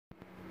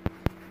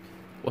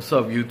What's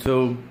up,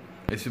 YouTube?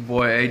 It's your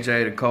boy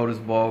AJ, the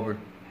coldest barber,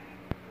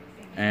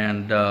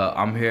 and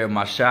I'm here at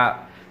my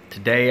shop.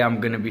 Today I'm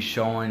gonna be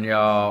showing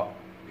y'all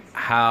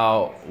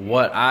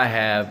what I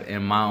have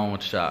in my own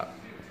shop.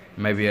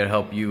 Maybe it'll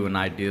help you in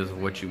ideas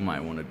of what you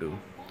might want to do.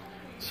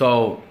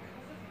 So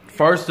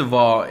first of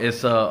all,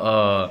 it's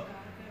a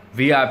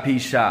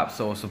VIP shop,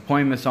 so it's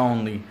appointments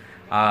only.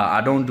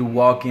 I don't do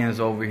walk-ins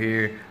over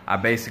here. I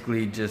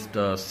basically just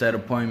set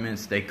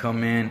appointments. They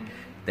come in,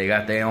 they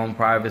got their own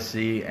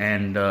privacy,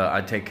 and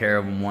I take care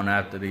of them one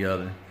after the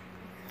other.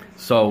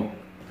 So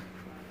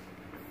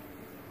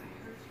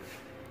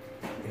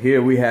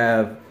here we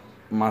have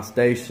my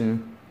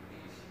station.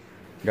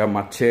 Got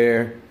my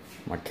chair,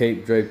 my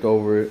cape draped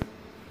over it.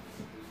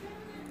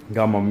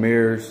 Got my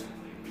mirrors.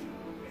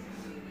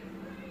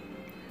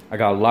 I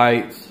got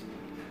lights.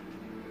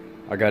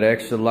 I got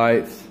extra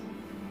lights.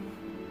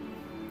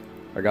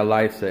 I got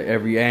lights at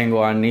every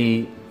angle I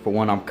need for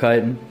when I'm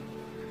cutting.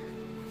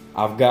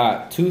 I've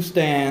got two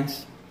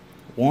stands.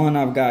 One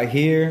I've got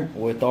here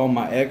with all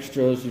my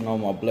extras, you know,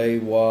 my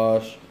blade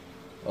wash,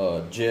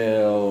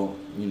 gel,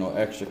 you know,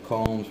 extra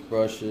combs,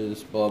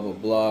 brushes, blah, blah,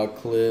 blah,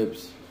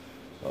 clips,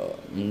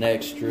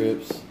 neck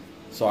strips.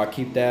 So I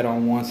keep that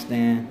on one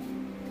stand.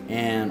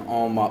 And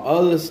on my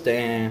other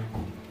stand,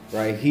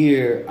 right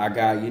here, I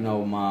got, you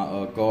know,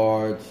 my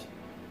guards,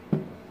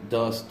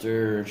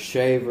 duster,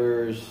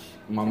 shavers,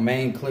 my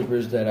main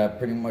clippers that I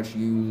pretty much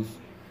use,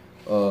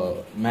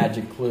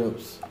 magic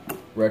clips,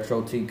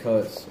 retro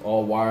T-cuts,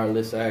 all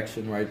wireless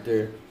action right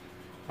there.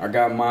 I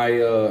got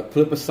my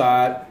clipper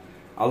side.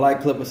 I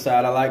like clipper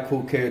side. I like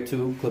Cool Care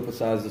too. Clipper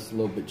side is just a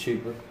little bit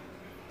cheaper.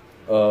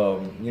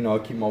 You know, I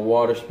keep my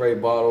water spray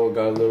bottle.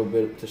 Got a little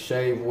bit to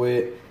shave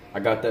with. I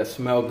got that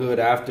smell good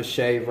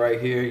aftershave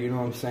right here. You know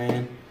what I'm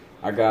saying?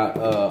 I got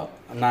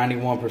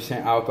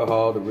 91%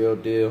 alcohol, the real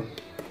deal.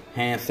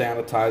 Hand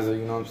sanitizer,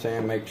 you know what I'm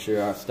saying? Make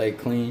sure I stay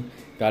clean.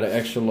 Got an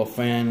extra little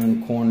fan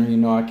in the corner. You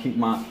know, I keep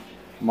my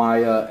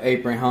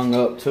apron hung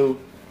up too,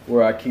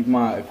 where I keep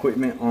my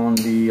equipment on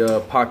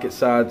the pocket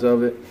sides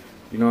of it.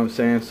 You know what I'm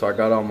saying? So I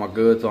got all my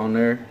goods on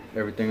there,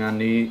 everything I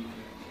need.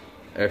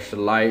 Extra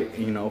light,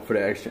 you know, for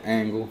the extra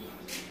angle.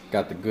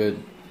 Got the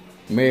good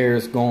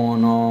mirrors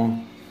going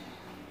on.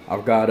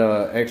 I've got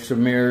extra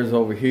mirrors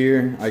over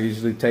here. I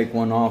usually take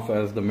one off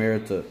as the mirror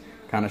to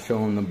kind of show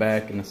them the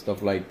back and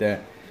stuff like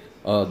that.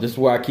 This is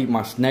where I keep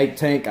my snake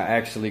tank. I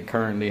actually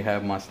currently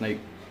have my snake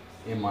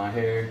in my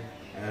hair,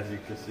 as you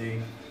can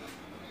see.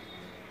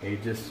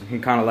 He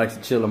kind of likes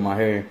to chill in my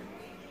hair,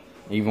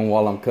 even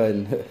while I'm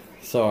cutting.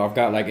 So I've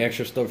got like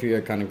extra stuff here.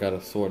 I kind of got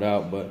to sort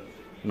out, but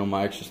you know,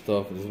 my extra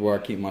stuff. This is where I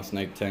keep my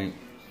snake tank.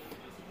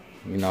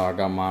 You know, I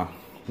got my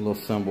little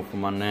symbol for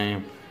my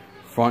name.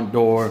 Front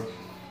door.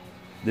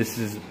 This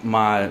is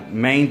my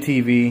main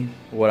TV,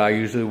 what I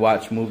usually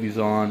watch movies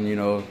on. You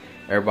know,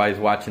 everybody's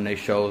watching their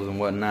shows and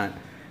whatnot.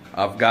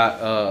 I've got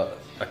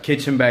a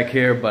kitchen back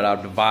here, but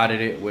I've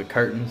divided it with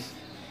curtains,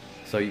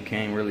 so you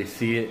can't really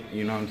see it,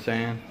 you know what I'm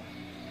saying?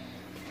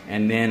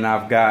 And then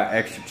I've got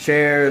extra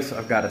chairs,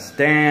 I've got a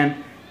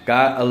stand,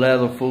 got a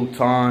leather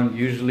futon.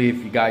 Usually if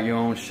you got your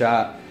own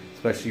shop,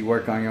 especially you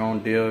work on your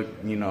own deal,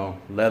 you know,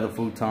 leather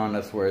futon,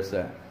 that's where it's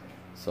at.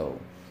 So,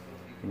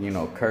 you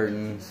know,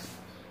 curtains.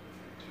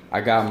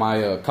 I got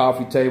my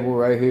coffee table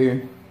right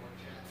here.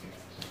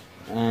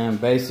 And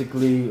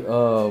basically,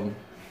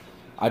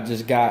 I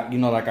just got, you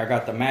know, like I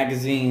got the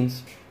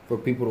magazines for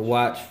people to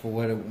watch for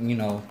what, you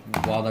know,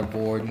 while they're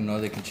bored, you know,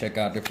 they can check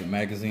out different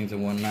magazines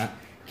and whatnot.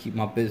 Keep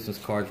my business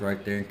cards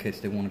right there in case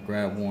they want to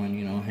grab one,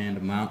 you know, hand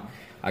them out.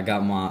 I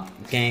got my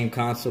game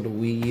console, the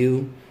Wii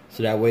U,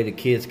 so that way the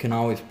kids can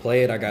always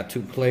play it. I got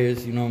 2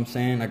 players, you know what I'm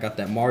saying? I got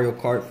that Mario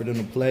Kart for them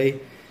to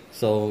play.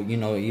 So, you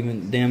know,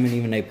 even them and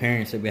even their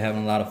parents, they've been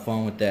having a lot of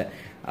fun with that.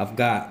 I've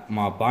got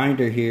my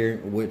binder here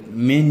with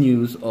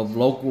menus of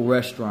local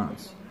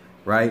restaurants,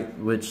 right?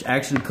 Which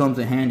actually comes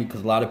in handy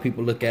because a lot of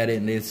people look at it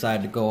and they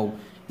decide to go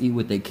eat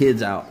with their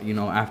kids out, you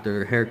know,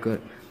 after a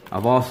haircut.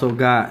 I've also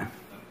got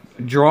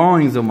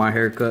drawings of my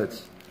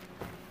haircuts,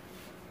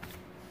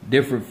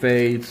 different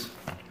fades,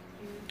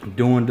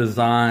 doing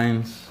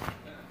designs,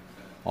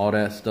 all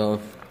that stuff,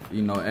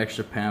 you know,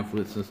 extra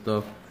pamphlets and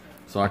stuff.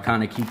 So I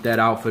kind of keep that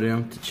out for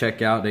them to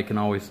check out. They can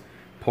always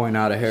point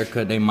out a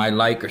haircut they might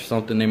like or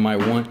something they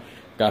might want.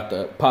 Got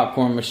the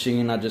popcorn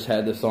machine. I just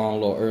had this on a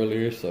little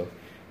earlier, so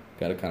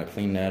gotta kind of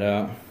clean that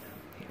out.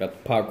 Got the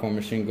popcorn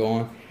machine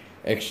going.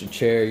 Extra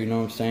chair, you know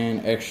what I'm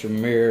saying? Extra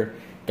mirror.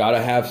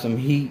 Gotta have some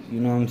heat, you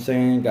know what I'm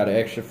saying? Got an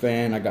extra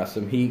fan. I got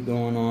some heat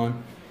going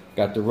on.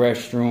 Got the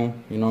restroom,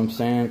 you know what I'm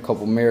saying? A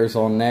couple mirrors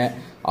on that.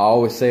 I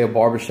always say a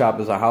barbershop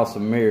is a house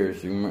of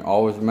mirrors. You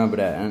always remember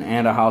that.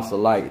 And a house of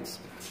lights.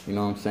 You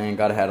know what I'm saying?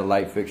 Gotta have a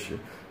light fixture.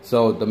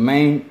 So the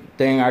main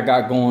thing I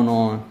got going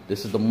on,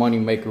 this is the money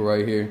maker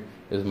right here,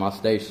 is my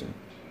station.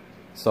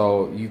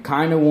 So you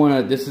kind of want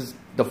to, this is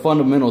the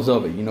fundamentals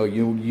of it. You know,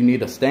 you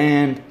need a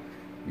stand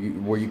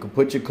where you can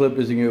put your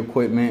clippers and your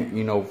equipment,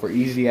 you know, for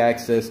easy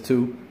access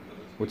to,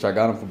 which I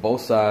got them for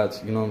both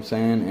sides, you know what I'm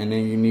saying? And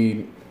then you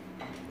need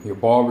your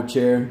barber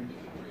chair,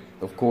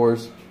 of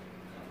course.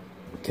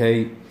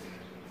 cape,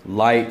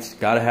 lights.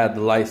 Gotta have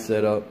the lights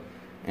set up,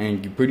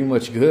 and you're pretty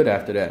much good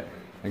after that.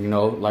 And, you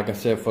know, like I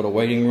said, for the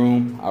waiting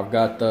room, I've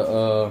got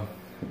the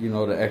you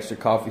know, the extra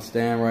coffee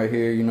stand right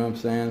here. You know what I'm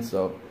saying?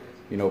 So,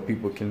 you know,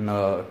 people can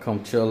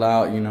come chill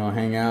out, you know,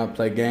 hang out,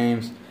 play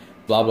games,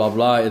 blah blah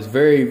blah. It's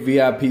very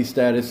VIP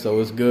status, so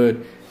it's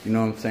good. You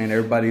know what I'm saying?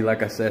 Everybody,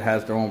 like I said,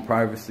 has their own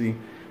privacy.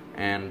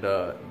 And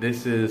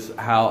this is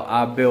how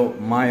I built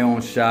my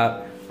own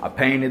shop. I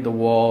painted the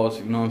walls,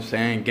 you know what I'm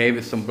saying? Gave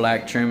it some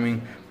black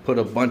trimming, put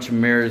a bunch of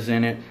mirrors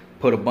in it,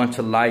 put a bunch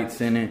of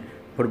lights in it,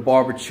 put a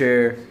barber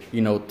chair,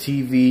 you know,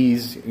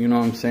 TVs, you know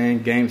what I'm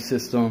saying? Game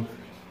system.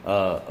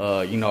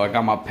 You know, I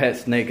got my pet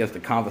snake as the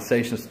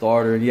conversation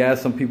starter. Yeah,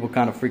 some people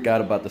kind of freak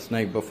out about the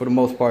snake, but for the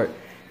most part,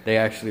 they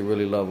actually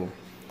really love them.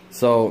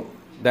 So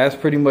that's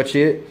pretty much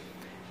it.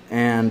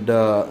 And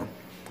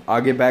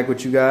I'll get back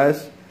with you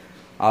guys.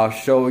 I'll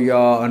show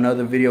y'all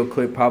another video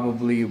clip,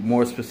 probably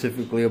more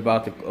specifically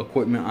about the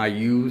equipment I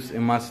use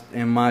in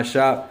my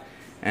shop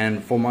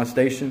and for my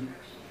station.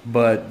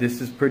 But this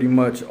is pretty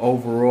much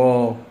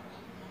overall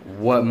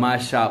what my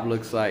shop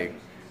looks like.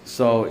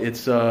 So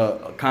it's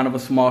a kind of a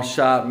small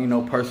shop, you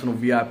know, personal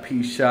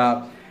VIP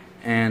shop,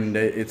 and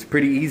it's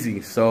pretty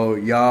easy. So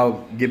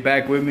y'all get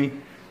back with me,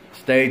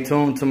 stay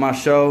tuned to my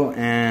show,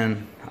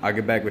 and I'll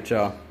get back with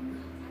y'all.